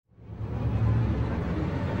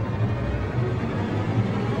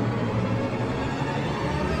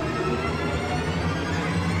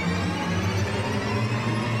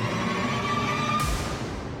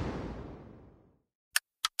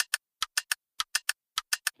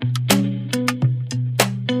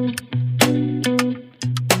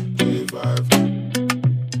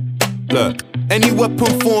Look, any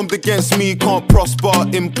weapon formed against me can't prosper.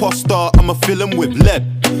 Imposter, I'ma fill him with lead.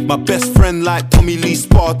 My best friend like Tommy Lee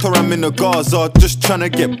Sparta, I'm in the Gaza just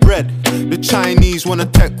tryna get bread. The Chinese wanna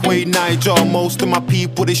take away Niger, most of my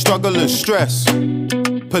people they struggle and stress.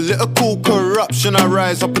 Political corruption, I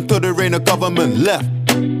rise up until there ain't a government left.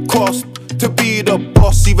 Cost to be the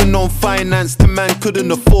boss, even on finance, the man couldn't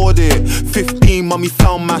afford it. 15, mommy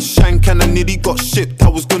found my shank and I nearly got shipped, I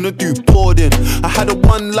was gonna do boarding. I had a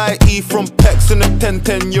one light E from Pex and a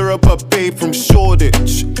 1010 Europe a babe from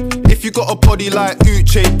Shoreditch. If you got a body like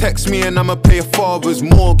Uche, text me and I'ma pay your father's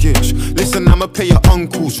mortgage. Listen, I'ma pay your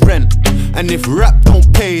uncle's rent. And if rap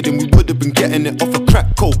don't pay, then we would've been getting it off of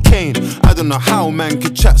crack cocaine. I don't know how man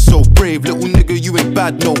could chat so brave. Little nigga, you ain't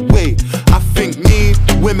bad, no way. I think me,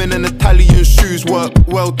 women and Italian shoes work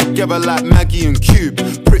well together like Maggie and Cube.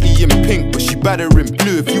 Pretty in pink, but she better in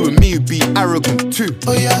blue. If you and me would be arrogant too.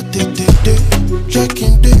 Oh yeah, check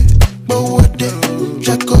in day, but what day,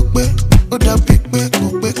 check up, oh that big,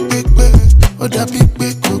 oh that big,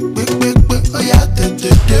 oh yeah,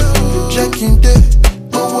 check in day,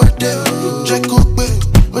 but what day, check up,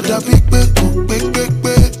 oh that big,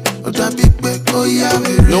 oh that big, oh yeah.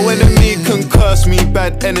 No enemy can curse me,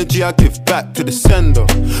 bad energy I give back to the sender.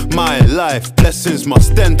 My life, blessings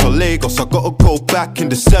must enter Lagos, I gotta go back in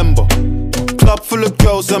December. Club full of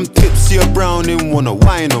girls, I'm tipsy, a browning, wanna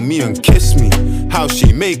wine on me and kiss me. How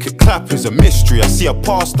she make it clap is a mystery. I see a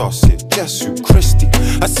pastor say, Jesu Christi.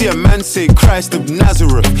 I see a man say, Christ of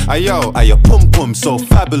Nazareth. Ayo, ayo, pum pum, so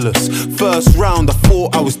fabulous. First round, I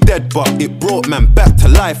thought I was dead, but it brought man back to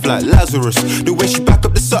life like Lazarus. The way she back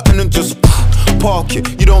up the Sutton and just park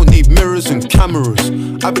it. You don't need mirrors and cameras.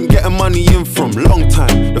 I've been getting money in from long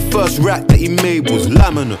time. The first rap that he made was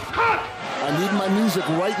laminate. I need my music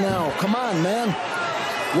right now. Come on, man.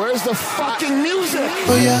 Where's the fucking music?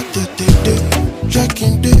 Oh yeah, check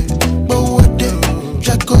in day, but what day,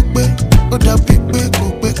 check up, oh that big,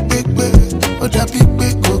 oh that big,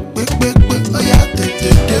 oh yeah,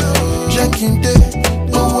 check in day,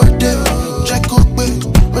 but what day, check up,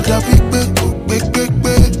 oh that big,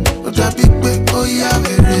 oh that big, oh yeah,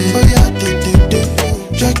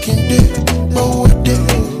 check in day, but what day,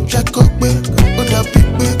 check up, oh that big,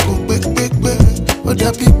 oh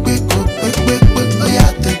that big, oh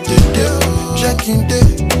yeah, check in day,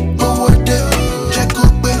 but what day, check up,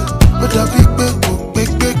 oh that big,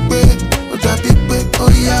 oh that big, oh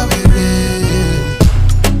yeah,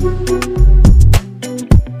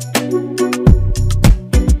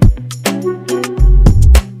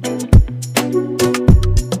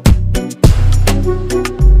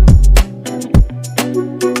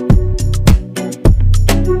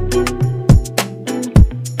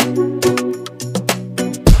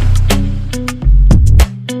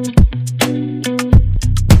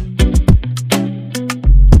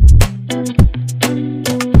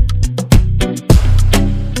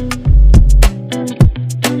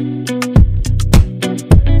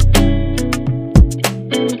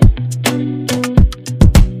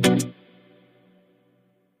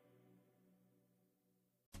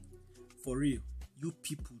 For real, you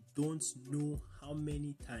people don't know how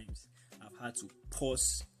many times I've had to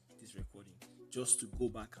pause this recording just to go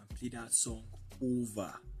back and play that song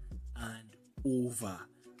over and over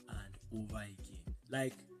and over again.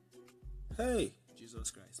 Like, hey,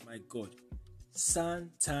 Jesus Christ, my God.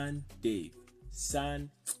 Santan Dave. I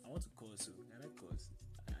want to call so. Can I call? Is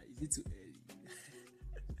it too early?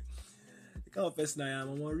 The kind of person I am.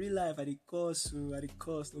 I'm on real life. I the course, no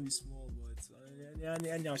be small, but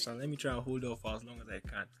let me try and hold off for as long as I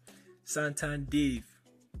can. Santan Dave.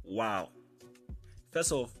 Wow.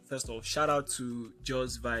 First off, shout out to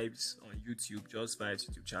Just Vibes on YouTube, Just Vibes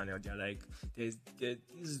YouTube channel. They're like, there's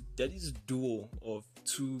this duo of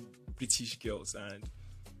two British girls and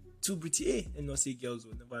two British, and not say girls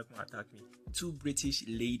will never attack me. Two British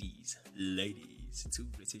ladies, two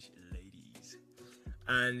British ladies,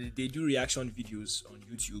 and they do reaction videos on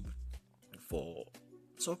YouTube for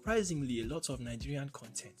surprisingly a lot of Nigerian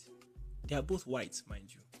content. They are both white,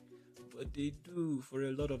 mind you, but they do for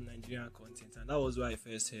a lot of Nigerian content, and that was why I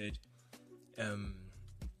first heard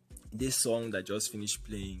this song that just finished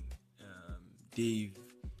playing, Dave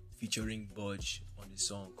featuring Budge on the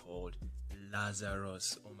song called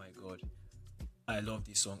Lazarus. Oh my God, I love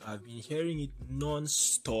this song. I've been hearing it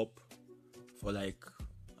non-stop for like,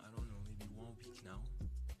 I don't know, maybe 1 week now.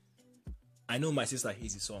 I know my sister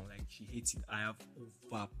hates the song, like she hates it. I have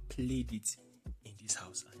overplayed it in this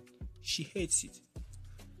house and she hates it.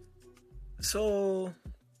 So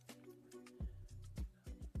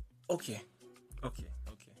okay.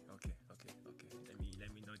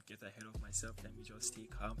 Let me not get ahead of myself. Let me just stay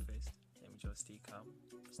calm first. Let me just stay calm.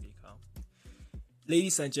 Stay calm.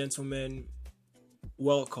 Ladies and gentlemen,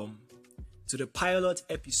 welcome to the pilot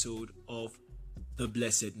episode of the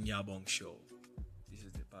Blessed Nyabong Show. This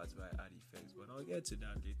is the part where I add effects, but I'll get to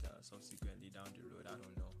that later, subsequently down the road. I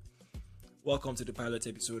don't know. Welcome to the pilot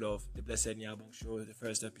episode of the Blessed Nyabong Show, the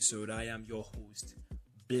first episode. I am your host,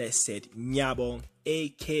 Blessed Nyabong,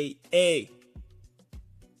 aka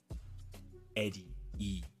Eddie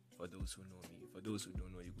E. For those who know me, for those who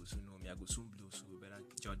don't know, you go soon know me. I go soon blow, so better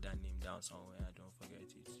jot that name down somewhere and don't forget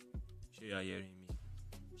it. Sure you're hearing me.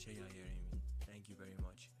 Sure you're hearing me. Thank you very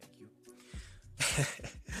much. Thank you.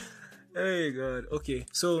 Hey God. Okay,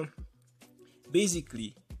 so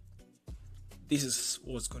basically, this is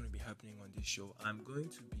what's going to be happening on this show. I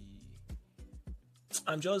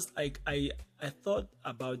thought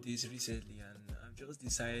about this recently, and I've just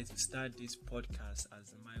decided to start this podcast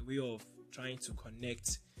as my way of trying to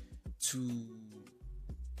connect to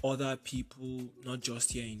other people, not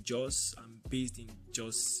just here in Jos. I'm based in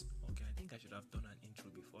Jos. Okay, I think I should have done an intro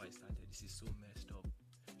before I started. This is so messed up.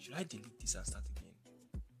 Should I delete this and start again?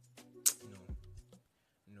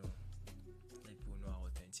 No. Let people know how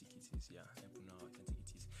authentic it is. Yeah, let people know how authentic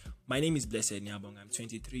it is. My name is Blessed Nyabong. I'm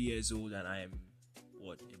 23 years old and I am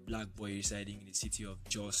a black boy residing in the city of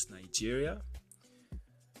Jos, Nigeria.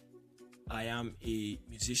 I am a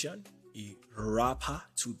musician, a rapper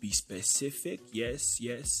to be specific. Yes.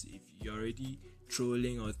 If you're already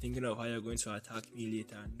trolling or thinking of how you're going to attack me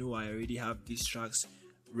later, no, I already have these tracks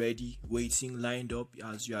ready, waiting, lined up.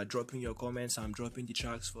 As you are dropping your comments, I'm dropping the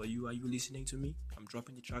tracks for you. Are you listening to me? I'm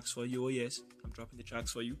dropping the tracks for you. Oh yes, I'm dropping the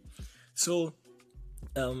tracks for you. So,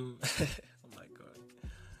 oh my God,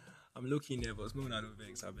 I'm looking nervous. No, I'm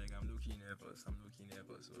looking nervous.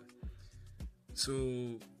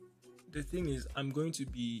 So, the thing is, I'm going to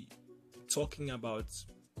be talking about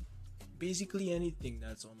basically anything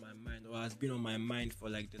that's on my mind or has been on my mind for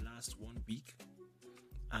like the last 1 week,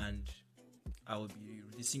 and I will be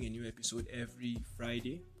releasing a new episode every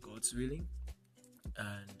Friday, God's willing.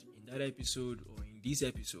 And in that episode, or in these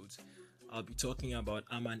episodes, I'll be talking about,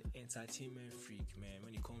 I'm an entertainment freak, man.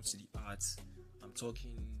 When it comes to the arts, I'm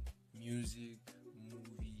talking music,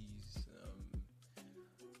 movies.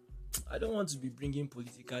 I don't want to be bringing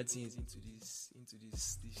political things into this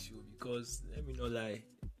show, because let me not lie,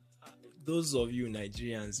 those of you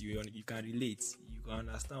Nigerians, you can relate, you can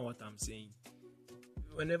understand what I'm saying.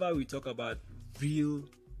 Whenever we talk about real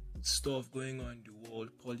stuff going on in the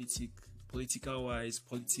world, political wise,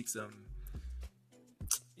 politics,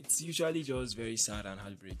 it's usually just very sad and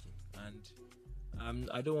heartbreaking. And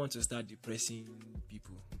I don't want to start depressing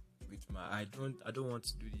people with my. I don't want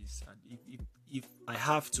to do this. And if I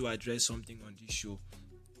have to address something on this show,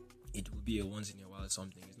 it will be a once in a while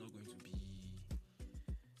something. It's not going to be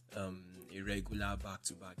a regular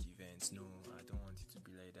back-to-back event. No, I don't want it to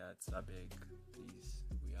be like that. I beg, please.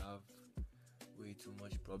 We have way too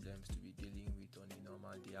much problems to be dealing with on a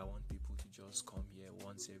normal day. I want people to just come here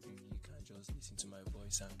once every week and just listen to my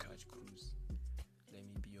voice and catch cruise. Let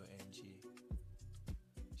me be your MJ.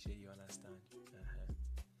 Sure you understand?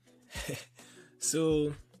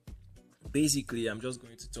 So basically, I'm just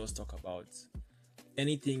going to just talk about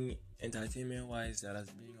anything entertainment wise that has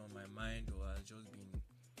been on my mind or has just been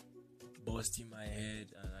busting my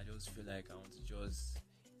head, and I just feel like I want to just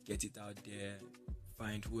get it out there,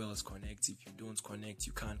 find who else connects. If you don't connect,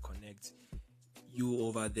 you can't connect. You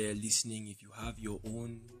over there listening, if you have your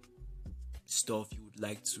own stuff you would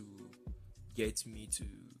like to get me to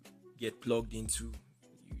get plugged into,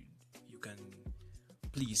 you can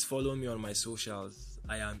please follow me on my socials.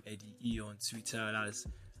 I am Eddie E on Twitter. That's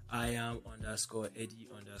IAM_Eddie_E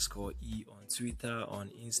on Twitter, on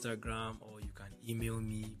Instagram, or you can email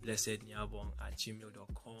me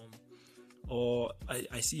blessednyabong@gmail.com. Or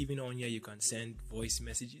I see even on here you can send voice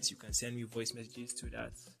messages. You can send me voice messages to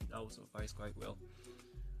that. That will suffice quite well.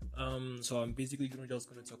 So I'm basically just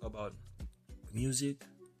going to talk about music,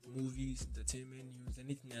 movies, entertainment news,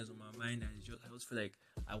 anything that's on my mind. I just feel like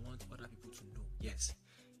I want other people to know. Yes.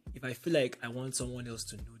 If I feel like I want someone else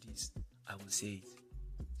to know this, I will say it.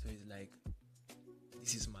 So it's like,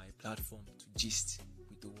 this is my platform to gist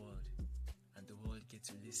with the world, and the world get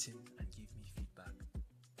to listen and give me feedback.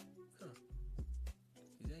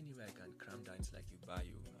 Is there any way I can cram that into like a bio?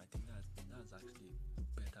 I think that's actually a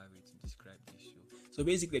better way to describe this show. So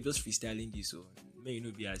basically, I'm just freestyling this, so may you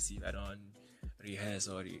know be as if I don't rehearse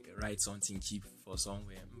or write something keep for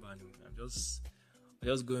somewhere. I'm just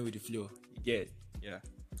going with the flow. You get it? Yeah.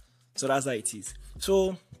 So that's how it is.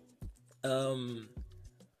 So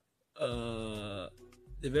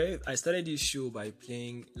I started this show by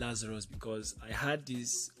playing Lazarus because I had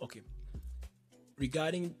this. Okay,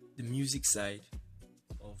 regarding the music side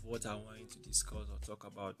of what I wanted to discuss or talk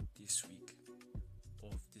about this week,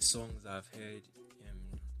 of the songs I've heard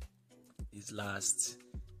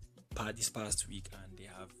this past week, and they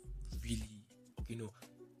have really,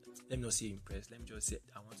 let me not say impressed, let me just say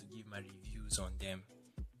I want to give my reviews on them.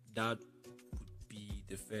 That would be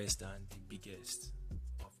the first and the biggest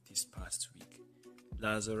of this past week.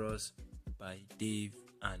 Lazarus by Dave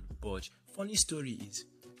and Budge. Funny story is,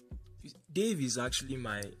 Dave is actually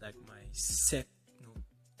my let me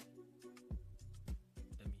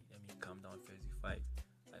calm down first. If I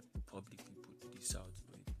publicly put this out,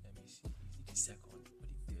 wait, let me see. Is it the second or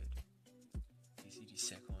the third? Is it the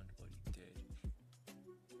second or the third?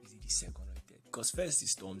 Is it the second or the third? Because first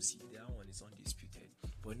is Stormzy, that one is undisputed.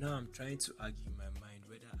 But now I'm trying to argue in my mind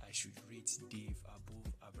whether I should rate Dave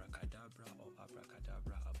above Abracadabra or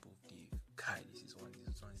Abracadabra above Dave. Kai, this is one is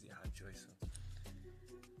a hard choice.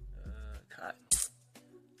 Kai,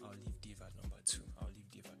 I'll leave Dave at number 2.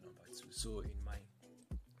 So in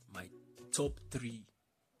my top 3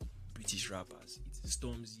 British rappers, it's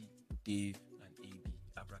Stormzy, Dave, and AB,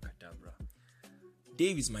 Abracadabra.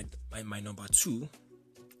 Dave is my number 2.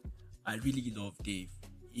 I really love Dave.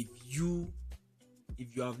 If you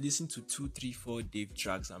have listened to 2, 3, 4 Dave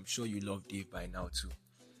tracks, I'm sure you love Dave by now too.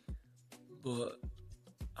 But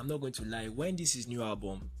I'm not going to lie, when his new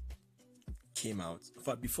album came out, in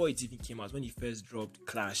fact, before it even came out, when he first dropped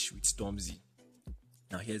Clash with Stormzy.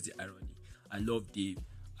 Now here's the irony. I love Dave,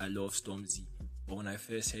 I love Stormzy, but when I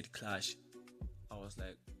first heard Clash, I was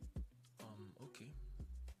like, okay.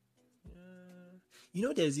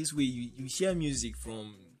 There's this way you hear music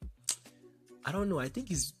from, I don't know, I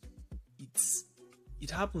think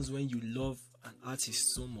it happens when you love an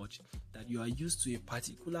artist so much that you are used to a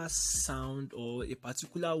particular sound or a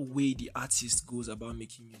particular way the artist goes about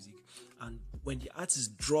making music, and when the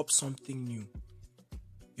artist drops something new,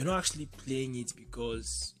 you're not actually playing it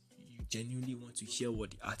because you genuinely want to hear what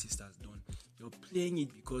the artist has done. You're playing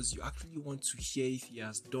it because you actually want to hear if he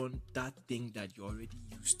has done that thing that you're already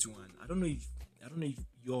used to. And I don't know if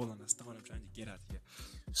you all understand what I'm trying to get at here.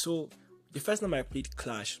 So the first time I played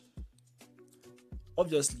Clash,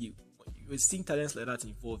 obviously, when seeing talents like that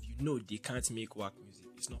involved, they can't make whack music.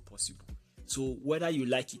 It's not possible. So whether you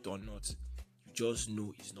like it or not, you just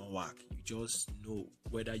know it's not whack. You just know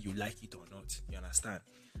whether you like it or not. You understand?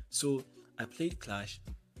 So I played Clash,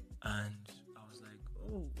 and I was like,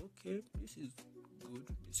 oh, okay, this is good.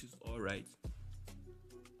 This is all right.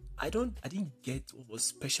 I didn't get what was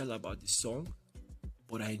special about the song,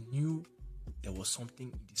 but I knew there was something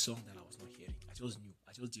in the song that I was not hearing. I just knew.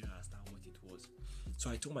 I just didn't understand what it was. So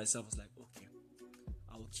I told myself, I was like, okay,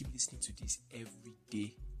 I will keep listening to this every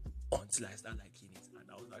day until I start liking it. And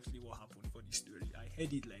that was actually what happened for the story. I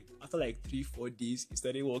heard it after 3-4 days, it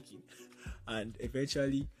started working. And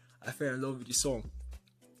eventually, I fell in love with the song.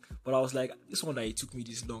 But I was like, this one that it took me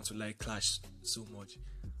this long to like Clash so much,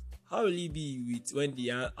 how will it be with when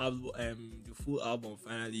the full album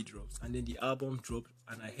finally drops? And then the album dropped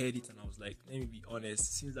and I heard it and I was like, let me be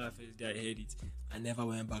honest, since that first day I heard it, I never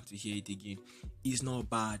went back to hear it again. It's not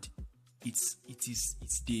bad. It's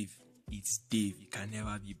Dave. It's Dave. It can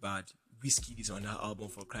never be bad. Whiskey is on that album,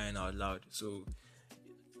 for crying out loud. So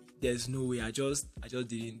there's no way. I just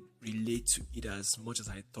didn't relate to it as much as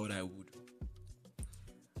I thought I would.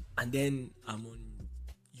 And then I'm on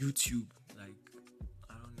YouTube, I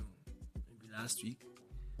don't know, maybe last week,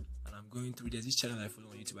 and I'm going through. There's this channel I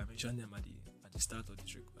follow on YouTube. I mentioned them at the start of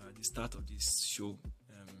this show.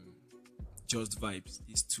 Just Vibes.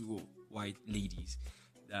 These 2 white ladies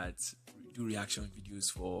that do reaction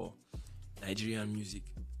videos for Nigerian music,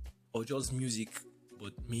 or just music,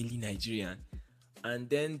 but mainly Nigerian. And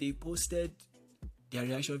then they posted their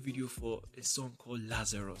reaction video for a song called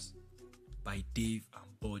Lazarus by Dave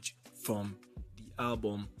and Budge from the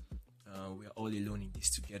album We're All Alone in This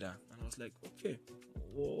Together. And I was like, okay,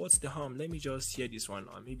 what's the harm? Let me just hear this one,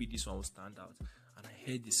 or maybe this one will stand out. And I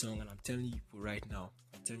heard the song, and I'm telling you right now,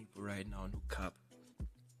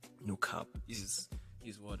 no cap. This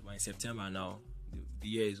is what, we're in September now. The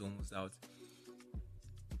year is almost out.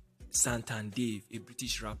 Santan Dave, a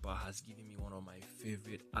British rapper, has given me one of my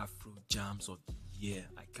favorite Afro jams of the year.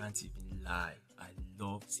 I can't even lie. I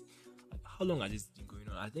loved it. How long has this been going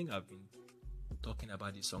on? I think I've been talking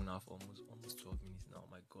about this song now for almost 12 minutes now.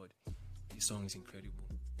 My God, this song is incredible.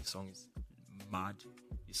 This song is mad.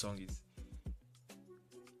 This song is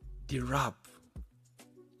the rap,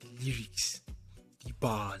 the lyrics, the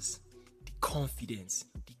bars, the confidence,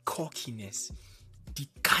 the cockiness, the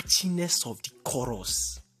catchiness of the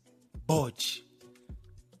chorus. Budge.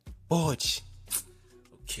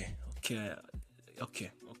 Okay.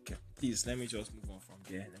 Please, let me just move on from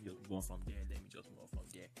there. Let me just move on from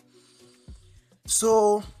there.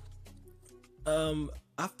 So,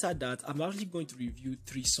 after that, I'm actually going to review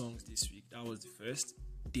 3 songs this week. That was the first,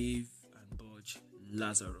 Dave and Budge,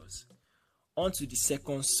 Lazarus. On to the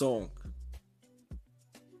second song.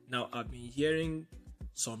 Now, I've been hearing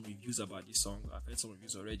some reviews about this song. I've heard some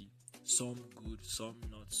reviews already. Some good, some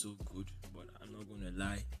not so good. But I'm not going to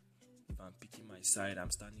lie. If I'm picking my side,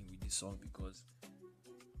 I'm standing with this song because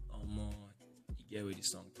you get where the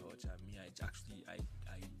song touch. I mean, I actually like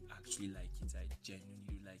it. I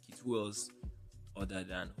genuinely like it. Who else am I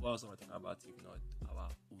talking about if not our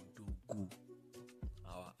Odogu,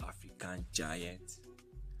 our African giant,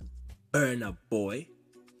 Burna Boy,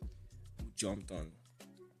 who jumped on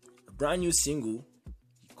a brand new single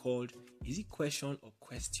he called Is It Question or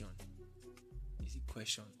Question? Is it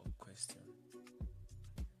question or question?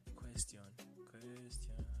 Question. But I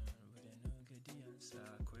don't get the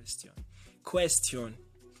answer. Question.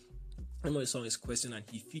 The name of the song is Question, and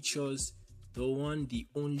he features the one, the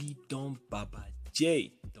only Don Baba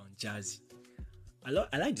J, Don Jazzy. I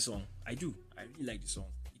like the song. I do. I really like the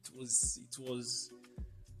song. It was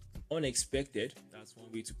unexpected. That's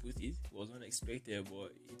one way to put it. It was unexpected,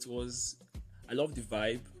 but I love the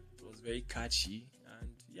vibe. It was very catchy, and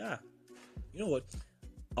yeah. You know what?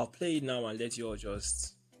 I'll play it now and let you all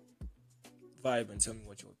just vibe and tell me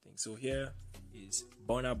what you all think. So here is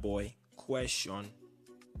Burna Boy, Question,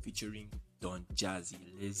 featuring Don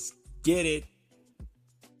Jazzy. Let's get it.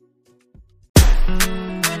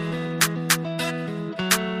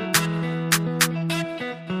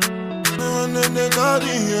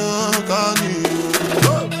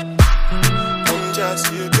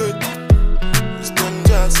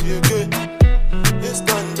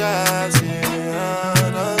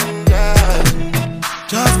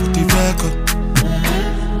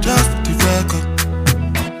 Just for the record.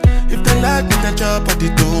 If they like me, then chop up the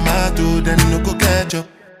tomato, then no go catch up.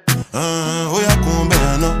 Oh yeah, come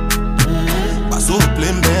bear no. Pass so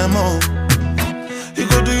plain bear more. You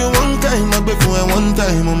go do you one time, I be for one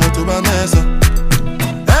time, I'm to my mess up.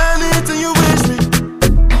 Anything you wish me,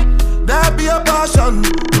 that be a passion.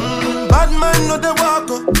 Bad man no they walk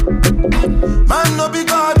up, man no be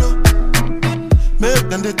God. Make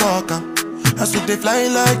them they talk up. I see they fly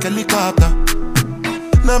like helicopter.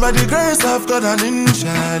 Now by the grace of God and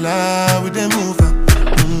inshallah we they move up.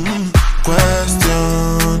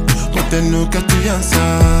 Question, but they no get the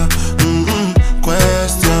answer.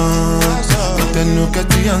 Question, but they no get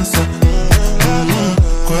the answer.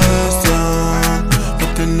 Question,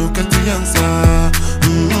 but they no get the answer.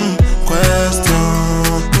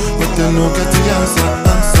 Question, but they no get the answer.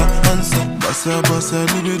 Bossa,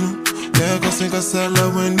 libido. Yeah, go sing a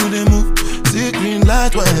salad when you they move. See green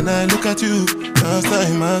light when I look at you. Last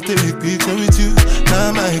time I take picture with you.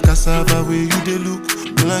 Now my cassava where you they look.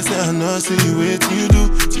 When I say I know, see what you do.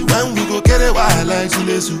 See when we go get it, why I like to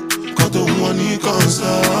listen. Got the money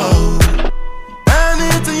console.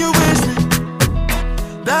 Anything you wish me,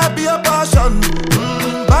 that be a passion.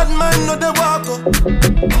 Bad man no they walk up,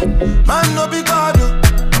 man no be God.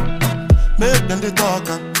 Make them they talk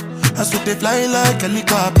up. I swear they fly like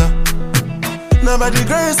helicopter. Now by the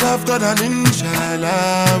grace of God and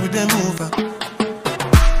inshallah we they move up.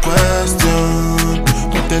 Question,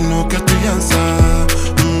 but they no get the answer.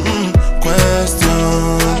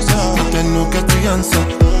 Question, but they no get the answer.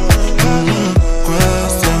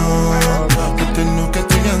 Question, but they no get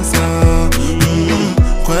the answer.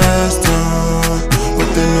 Question, but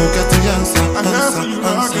they no get the answer.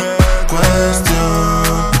 Question,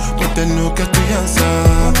 but they no get the answer.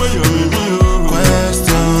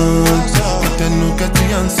 Question, but they no get the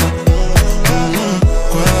answer.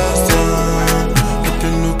 Question, but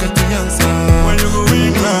they no get the answer.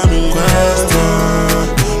 Question,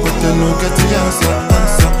 but they no get the answer.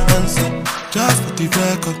 Just for the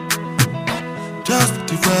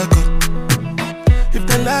record. If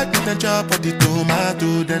they like it, then chop up the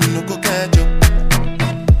tomato, then no go catch up.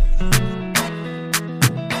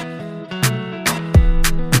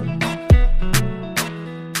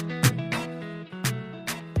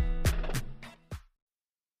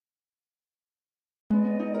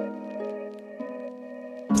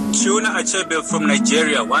 Chiona Achebe from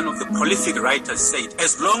Nigeria, one of the prolific writers, said,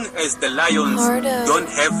 as long as the lions don't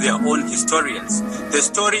have their own historians, the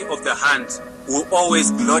story of the hunt will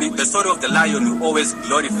always the story of the lion will always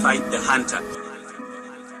glorify the hunter.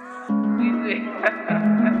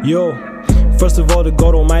 Yo, First of all, to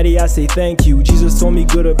God Almighty, I say thank you. Jesus told me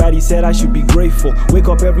good or bad, he said I should be grateful. Wake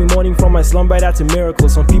up every morning from my slumber, that's a miracle.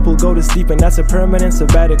 Some people go to sleep and that's a permanent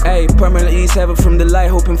sabbatical. Hey, permanent ease heaven from the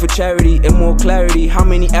light, hoping for charity and more clarity. How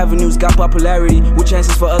many avenues got popularity with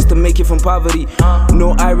chances for us to make it from poverty?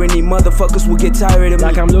 No irony, motherfuckers will get tired of me.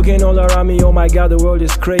 Like I'm looking all around me, oh my god, the world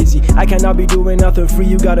is crazy. I cannot be doing nothing free,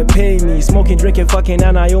 you gotta pay me. Smoking, drinking, fucking,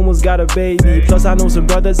 and I almost got a baby. Plus I know some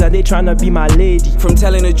brothers and they tryna be my lady. From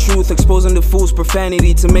telling the truth, exposing the fool's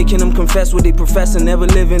profanity, to making them confess what they profess and never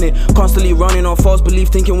living it. Constantly running on false belief,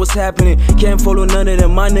 thinking what's happening. Can't follow none of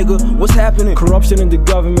them, my nigga, what's happening? Corruption in the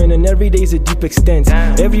government and every day's a deep extent.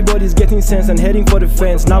 Everybody's getting sense and heading for the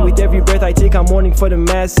fence. Now with every breath I take, I'm mourning for the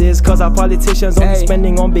masses. Cause our politicians only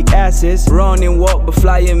spending on big asses. Run and walk, but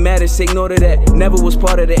flying matters, take note of that. Never was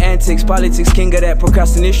part of the antics, politics king of that.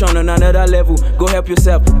 Procrastination on another level, go help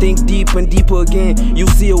yourself. Think deep and deeper again, you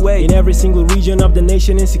see a way. In every single region of the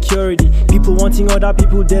nation, insecurity. People wanting other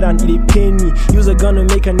people dead and it pain me. Use a gun to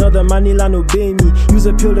make another Manila obey me. Use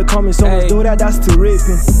a pill to calm me, someone's do that's to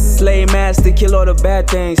raping. Slay master, kill all the bad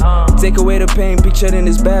things. Take away the pain, pictured in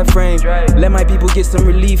this bad frame. Let my people get some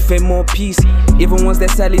relief and more peace. Even ones that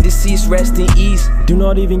sadly deceased, rest in ease. Do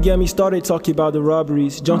not even get me started talking about the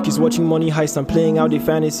robberies. Junkies watching money heists and playing out their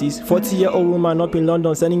fantasies. 40-year-old woman up in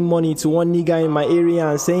London sending money to one nigga in my area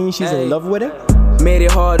and saying she's in love with him. Made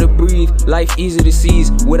it hard to breathe, life easy to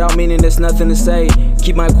seize. Without meaning there's nothing to say.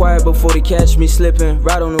 Keep my quiet before they catch me slipping.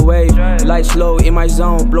 Right on the wave, life slow in my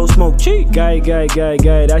zone, blow smoke, cheek. Guy,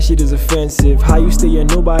 that shit is offensive. How you stay a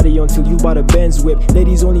nobody until you bought a Benz whip.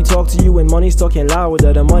 Ladies only talk to you when money's talking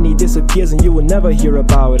louder. The money disappears and you will never hear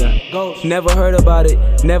about her. Never heard about it,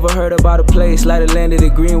 never heard about a place like the land of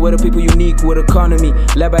the green, where the people unique with economy,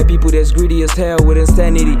 led by people that's greedy as hell with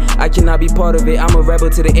insanity. I cannot be part of it, I'm a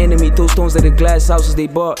rebel to the enemy. Throw stones at the glass houses they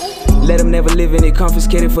bought. Let them never live in it,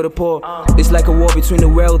 confiscated for the poor. It's like a war between the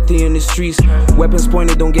wealthy and the streets. Weapons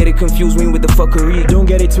pointed, don't get it confused, me with the fuckery. Don't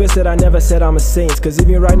get it twisted, I never said I'm a saint. Cause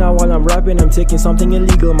even right now while I'm rapping, I'm taking something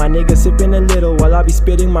illegal. My nigga sipping a little while I be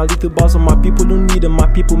spitting my little balls on my people who need them. My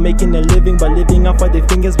people making a living by living off of their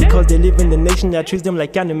fingers, because they live in the nation that treats them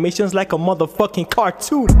like animations, like a motherfucking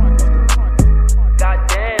cartoon.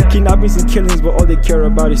 Kidnappings and killings, but all they care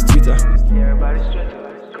about is Twitter.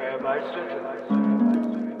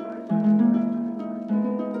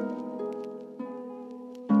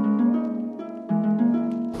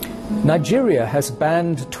 Nigeria has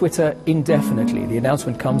banned Twitter indefinitely. The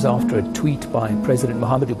announcement comes after a tweet by President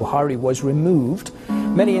Muhammadu Buhari was removed.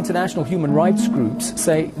 Many international human rights groups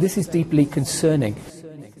say this is deeply concerning.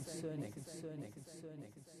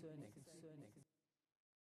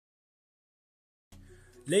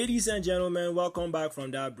 Ladies and gentlemen, welcome back from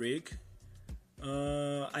that break.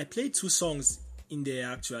 I played two songs in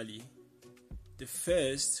there actually. The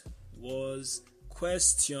first was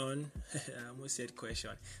Question, I almost said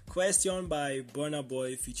Question by Burna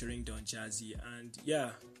Boy featuring Don Jazzy, and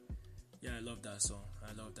yeah, I love that song.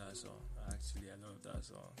 Actually, I love that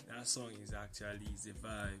song. That song is actually, it's a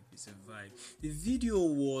vibe. The video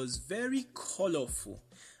was very colorful,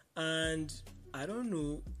 and I don't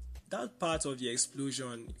know, that part of the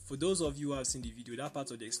explosion, for those of you who have seen the video, that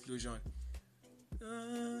part of the explosion,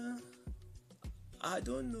 I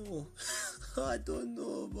don't know. But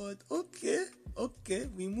okay,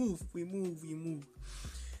 we move.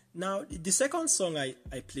 Now, the second song I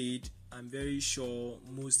played, I'm very sure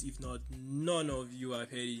most, if not none of you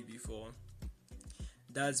have heard it before.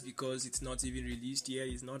 That's because it's not even released yet,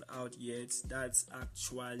 it's not out yet. That's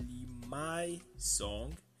actually my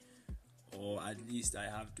song, or at least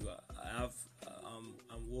I'm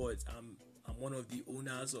one of the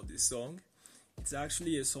owners of the song. It's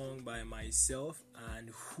actually a song by myself and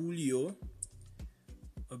Julio,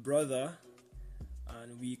 a brother,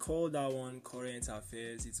 and we call that one Current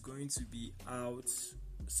Affairs. It's going to be out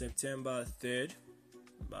September 3rd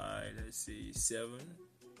by, let's say, 7.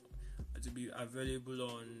 It will be available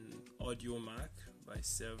on Audio Mac by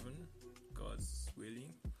 7, God's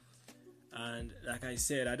willing. And like I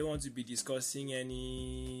said, I don't want to be discussing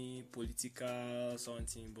any political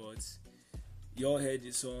something, but you all heard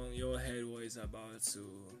the song, you all heard what it's about. So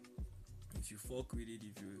if you fuck with it,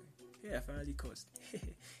 I finally cursed.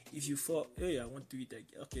 If you fuck, I want to eat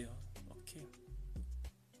again. Okay.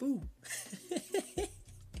 Boom.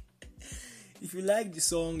 If you like the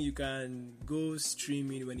song, you can go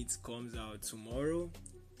stream it when it comes out tomorrow.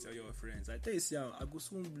 Tell your friends. I tell you, I go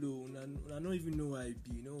soon blow. I don't even know where I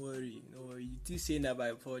be. No worry. You still saying that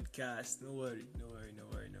by podcast. No worry.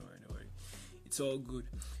 It's all good.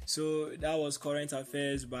 So that was Current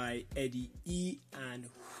Affairs by Eddie E and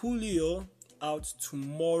Julio. out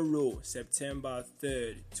tomorrow, September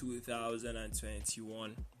 3rd,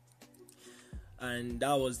 2021. And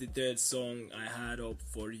that was the third song I had up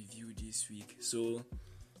for review this week. So,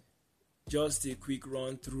 just a quick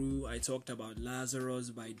run through. I talked about Lazarus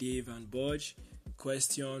by Dave and Budge,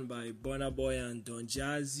 Question by Burna Boy and Don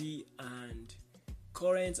Jazzy, and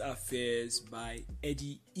Current Affairs by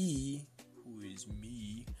Eddie E, who is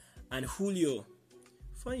me, and Julio.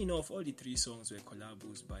 Funny enough, all the three songs were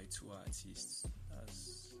collabos by two artists.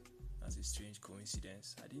 That's a strange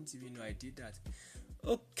coincidence. I didn't even know I did that.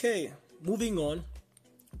 Okay, moving on.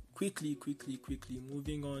 Quickly,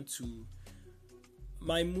 moving on to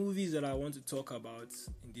my movies that I want to talk about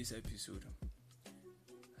in this episode.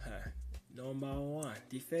 Number one,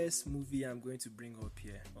 the first movie I'm going to bring up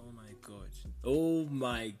here. Oh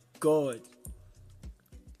my god.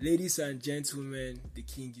 Ladies and gentlemen, the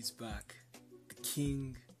king is back. The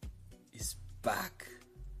king is back.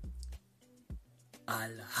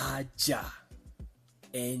 Alhaja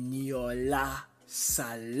Eniola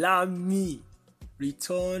Salami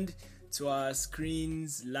returned to our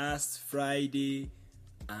screens last Friday,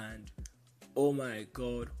 and oh my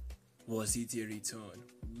god, was it a return?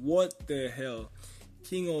 What the hell?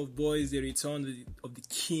 King of Boys, The Return of the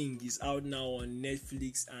King is out now on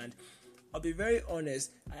Netflix, and I'll be very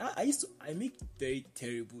honest, I make very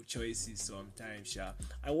terrible choices sometimes.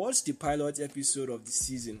 I watched the pilot episode of the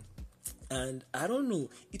season, and I don't know,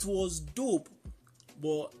 it was dope,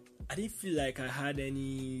 but I didn't feel like I had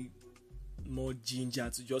any more ginger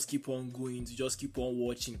to just keep on going, to just keep on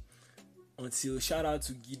watching. Until, shout out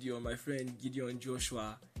to Gideon, my friend Gideon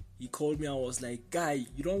Joshua. He called me and was like, "Guy,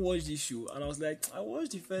 you don't watch this show?" And I was like, "I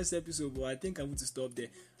watched the first episode, but I think I'm going to stop there."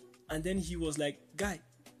 And then he was like, "Guy,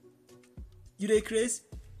 you dey crazy?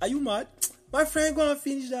 Are you mad? My friend go and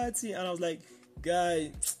finish that thing." And I was like,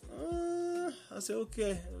 "Guy, I said,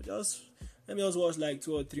 okay, let me just watch like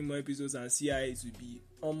 2 or 3 more episodes and see how it will be.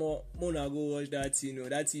 Mona go watch that thing. No,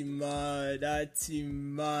 that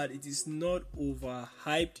thing mad. It is not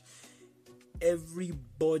overhyped.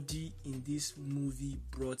 Everybody in this movie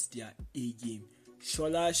brought their A game.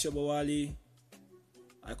 Shola Shobowale,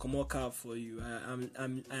 I come up cap for you. I am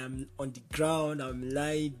on the ground. I'm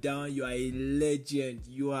lying down. You are a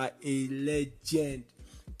legend.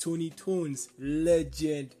 Tony Tones,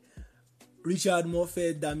 legend. Richard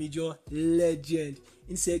Moffett Damijo, legend.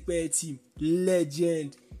 Insekpe team,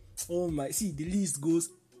 legend. Oh my, see, the list goes.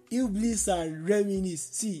 Iblis and Reminisce.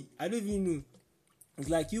 See, I don't even know. It's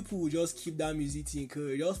like you people will just keep that music thing,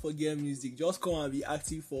 just forget music, just come and be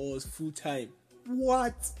active for us full time.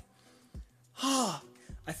 What? I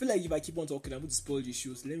feel like if I keep on talking, I'm going to spoil the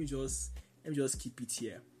show. So let me just keep it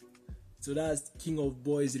here. So that's King of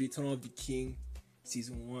Boys, Return of the King,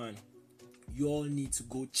 season 1. You all need to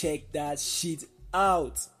go check that shit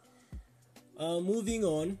out. Moving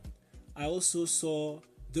on, I also saw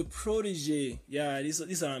The Protege. Yeah, this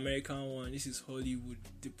is an American one. This is Hollywood.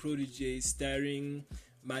 The Protege, starring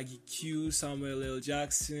Maggie Q, Samuel L.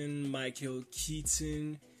 Jackson, Michael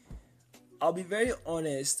Keaton. I'll be very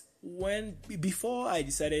honest. Before I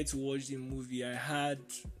decided to watch the movie, I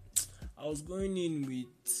was going in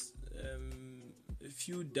with a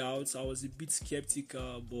few doubts. I was a bit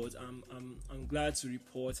skeptical, but I'm glad to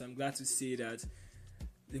report. I'm glad to say that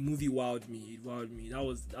the movie wowed me. It wowed me. That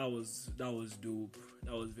was dope.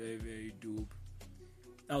 That was very, very dope.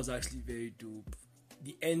 That was actually very dope.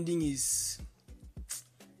 The ending is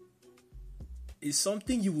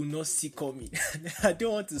something you will not see coming. I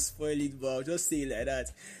don't want to spoil it, but I'll just say it like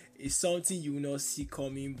that. It's something you will not see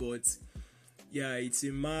coming, but yeah, it's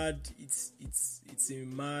a mad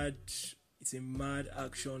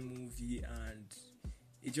action movie, and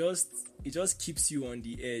it just keeps you on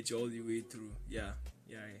the edge all the way through. Yeah,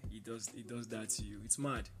 it does that to you. It's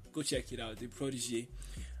mad. Go check it out, The Protege.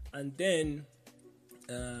 And then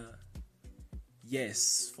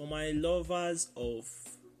yes, for my lovers of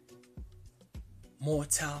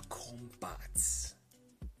Mortal Kombat,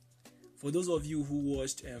 for those of you who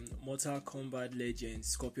watched Mortal Kombat Legends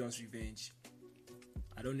Scorpion's Revenge,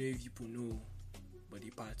 I don't know if people know, but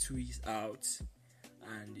the part 2 is out,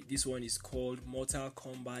 and this one is called Mortal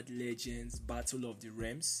Kombat Legends Battle of the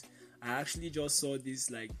Realms. I actually just saw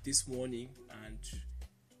this like this morning, and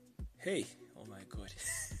hey, oh my god.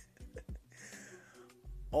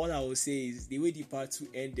 All I will say is the way the part 2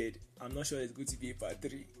 ended, I'm not sure there's going to be a part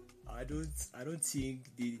 3. I don't think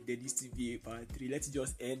there needs to be a part 3. Let it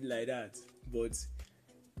just end like that. But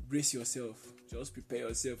brace yourself. Just prepare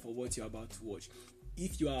yourself for what you're about to watch.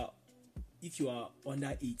 If you are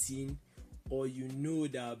under 18, or you know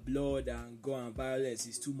that blood and gore and violence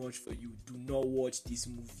is too much for you, do not watch this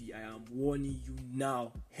movie. I am warning you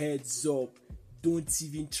now. Heads up. don't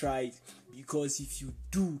even try it, because if you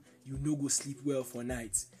do, you no go sleep well for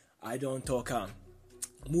night. I don't talk am.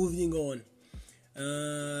 Moving on.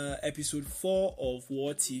 Episode 4 of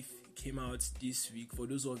What If came out this week. For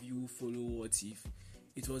those of you who follow What If,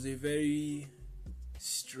 it was a very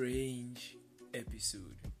strange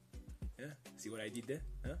episode. Yeah? See what I did there?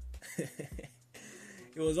 Huh?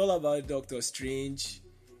 It was all about Doctor Strange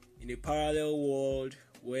in a parallel world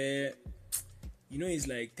where, it's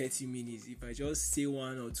like 30 minutes. If I just say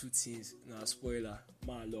one or two things, spoiler,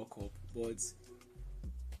 might lock up. But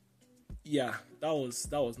yeah, that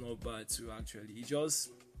was not bad too, actually.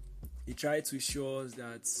 It tried to show us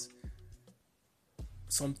that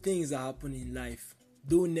some things that happen in life,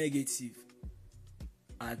 though negative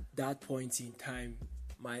at that point in time,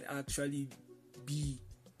 might actually be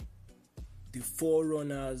the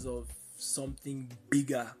forerunners of something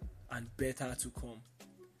bigger and better to come.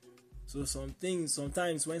 So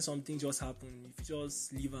sometimes when something just happen, if you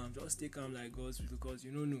just leave them, just take them like God's will, because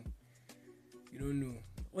you don't know.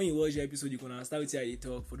 When you watch the episode, you can understand what I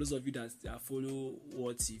talk. For those of you that follow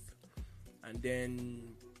What If, and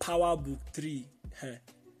then Power Book 3.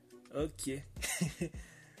 Okay.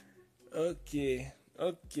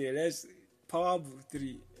 okay. Let's Power Book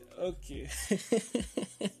 3. Okay.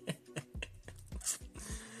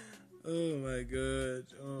 Oh my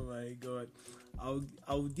god.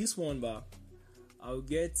 I'll this one, but I'll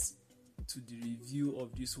get to the review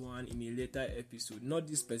of this one in a later episode. Not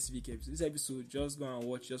this specific episode. This episode, just go and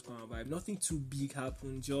watch, just go and vibe. Nothing too big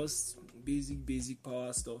happened, just basic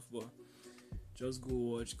power stuff, but just go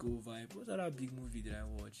watch, go vibe. What other big movie did I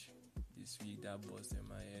watch this week that buzzed in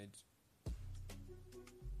my head?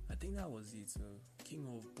 I think that was it. King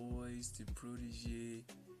of Boys, The Protege,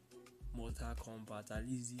 Mortal Kombat. At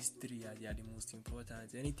least these three they are the most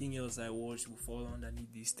important. Anything else I watch will fall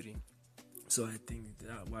underneath these three. So I think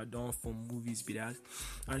that we're done for movies with that.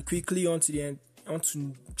 And quickly on to the end, on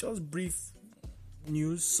to just brief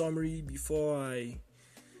news summary before I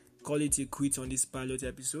call it a quit on this pilot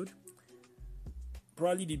episode.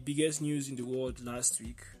 Probably the biggest news in the world last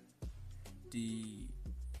week. The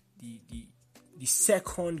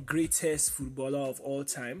second greatest footballer of all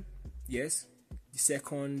time. Yes.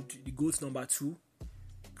 The GOAT number 2,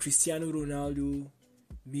 Cristiano Ronaldo,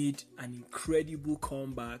 made an incredible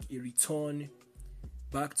comeback, a return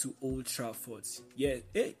back to Old Trafford. Yeah,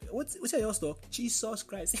 hey, what's your stock? Jesus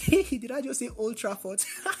Christ! Did I just say Old Trafford?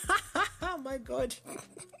 Oh my God!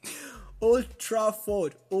 Old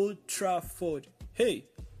Trafford. Hey,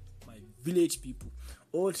 my village people,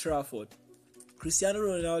 Old Trafford. Cristiano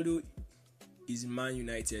Ronaldo is Man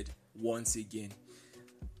United once again.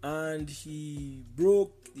 And he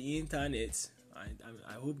broke the internet.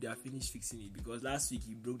 I hope they are finished fixing it, because last week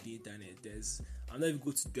he broke the internet. I'm not even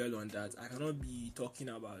going to dwell on that. I cannot be talking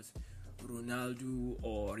about Ronaldo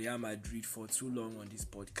or Real Madrid for too long on this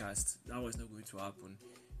podcast. That was not going to happen.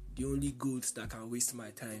 The only GOAT that can waste my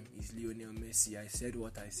time is Lionel Messi. I said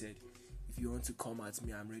what I said. If you want to come at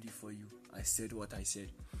me, I'm ready for you. I said what I said.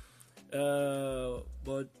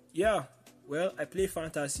 But yeah. Well, I play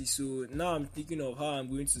fantasy, so now I'm thinking of how I'm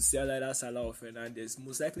going to sell either Salah or Fernandes.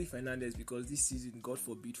 Most likely Fernandes, because this season, God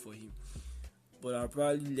forbid for him. But I'll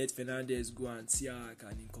probably let Fernandes go and see how I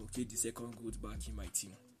can inculcate the second goal back in my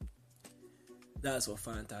team. That's for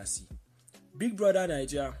fantasy. Big Brother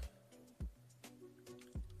Nigeria.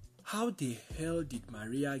 How the hell did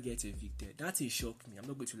Maria get evicted? That shocked me. I'm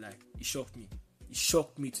not going to lie. It shocked me. It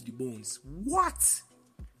shocked me to the bones. What?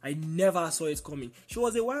 I never saw it coming. She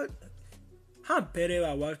was a wild... Pere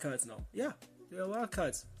were wildcats now. Yeah, they were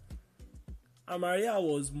wildcats. And Maria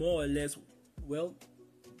was more or less, well,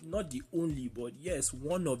 not the only, but yes,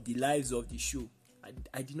 one of the lives of the show.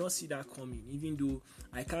 I did not see that coming, even though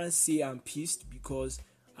I can't say I'm pissed, because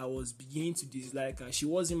I was beginning to dislike her. She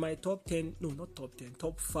was in my top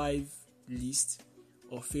 5 list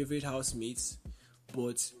of favorite housemates,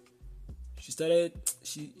 but she started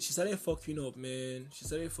fucking up, man. She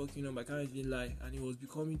started fucking up, I can't even lie, and it was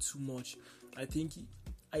becoming too much. I think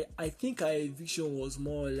her eviction was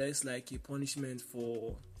more or less like a punishment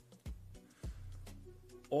for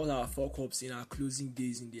all her fuck ups in her closing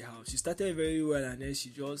days in the house. She started very well, and then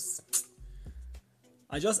she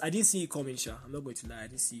I didn't see it coming, Sha. I'm not going to lie, I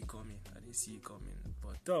didn't see it coming.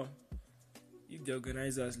 But if the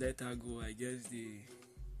organizers let her go, I guess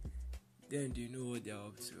they know what they're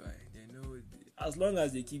up to, right? They know. As long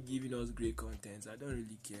as they keep giving us great content, I don't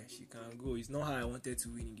really care. She can go. It's not how I wanted to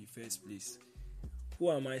win in the first place. Who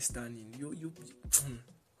am I standing? You.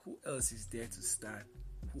 Who else is there to stand?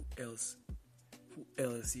 Who else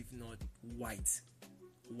if not white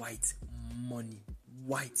money?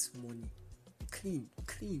 clean,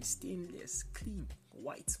 stainless, clean,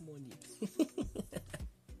 white money.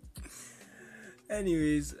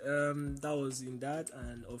 Anyways, that was in that,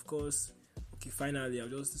 and of course, okay, finally,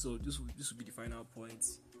 this will be the final point.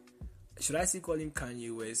 Should I still call him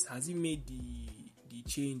Kanye West? Has he made the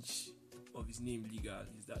change of his name legal?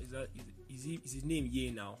 Is his name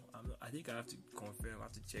Ye now? I think I have to confirm. I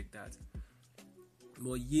have to check that.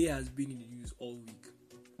 But Ye has been in the news all week,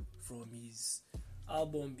 from his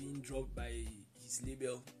album being dropped by his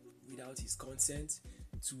label without his consent,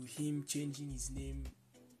 to him changing his name,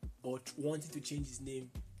 or wanting to change his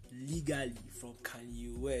name legally from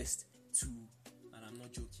Kanye West to, and I'm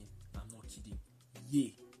not joking, I'm not kidding,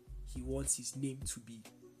 Ye. He wants his name to be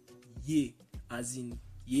Ye, as in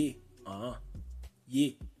Ye,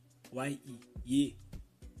 Ye, Y-E, Ye.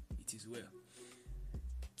 It is well.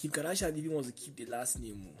 Kim Kardashian even wants to keep the last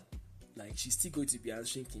name. Like, she's still going to be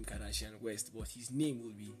answering Kim Kardashian West, but his name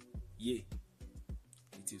will be Ye.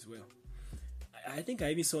 It is well. I think I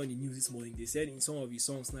even saw in the news this morning, they said in some of his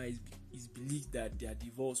songs now it's believed that their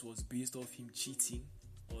divorce was based off him cheating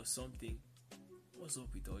or something. What's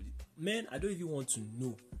up with all this? Man, I don't even want to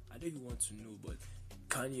know. But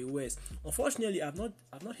Kanye West. Unfortunately, I've not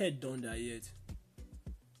heard Donda yet.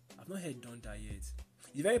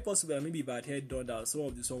 It's very possible that maybe if I had heard Donda, some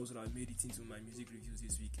of the songs would have made it into my music reviews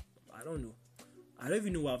this week. I don't know. I don't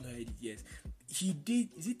even know why I've not heard it yet. He did,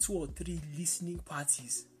 is it 2 or 3 listening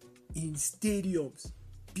parties in stadiums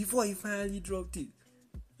before he finally dropped it?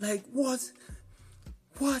 Like, what?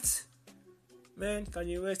 Man,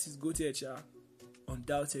 Kanye West is goated,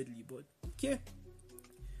 undoubtedly, but okay.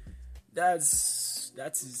 That's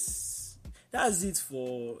it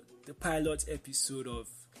for the pilot episode of,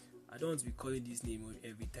 I don't want to be calling this name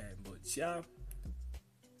every time, but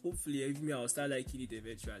hopefully I'll start liking it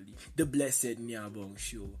eventually. The Blessed Nyabong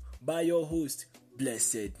Show by your host,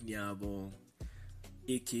 Blessed Nyabong,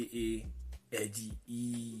 aka Eddie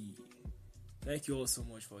E. Thank you all so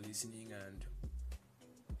much for listening, and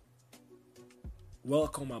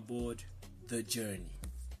welcome aboard the journey.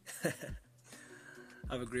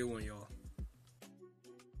 Have a great one, y'all.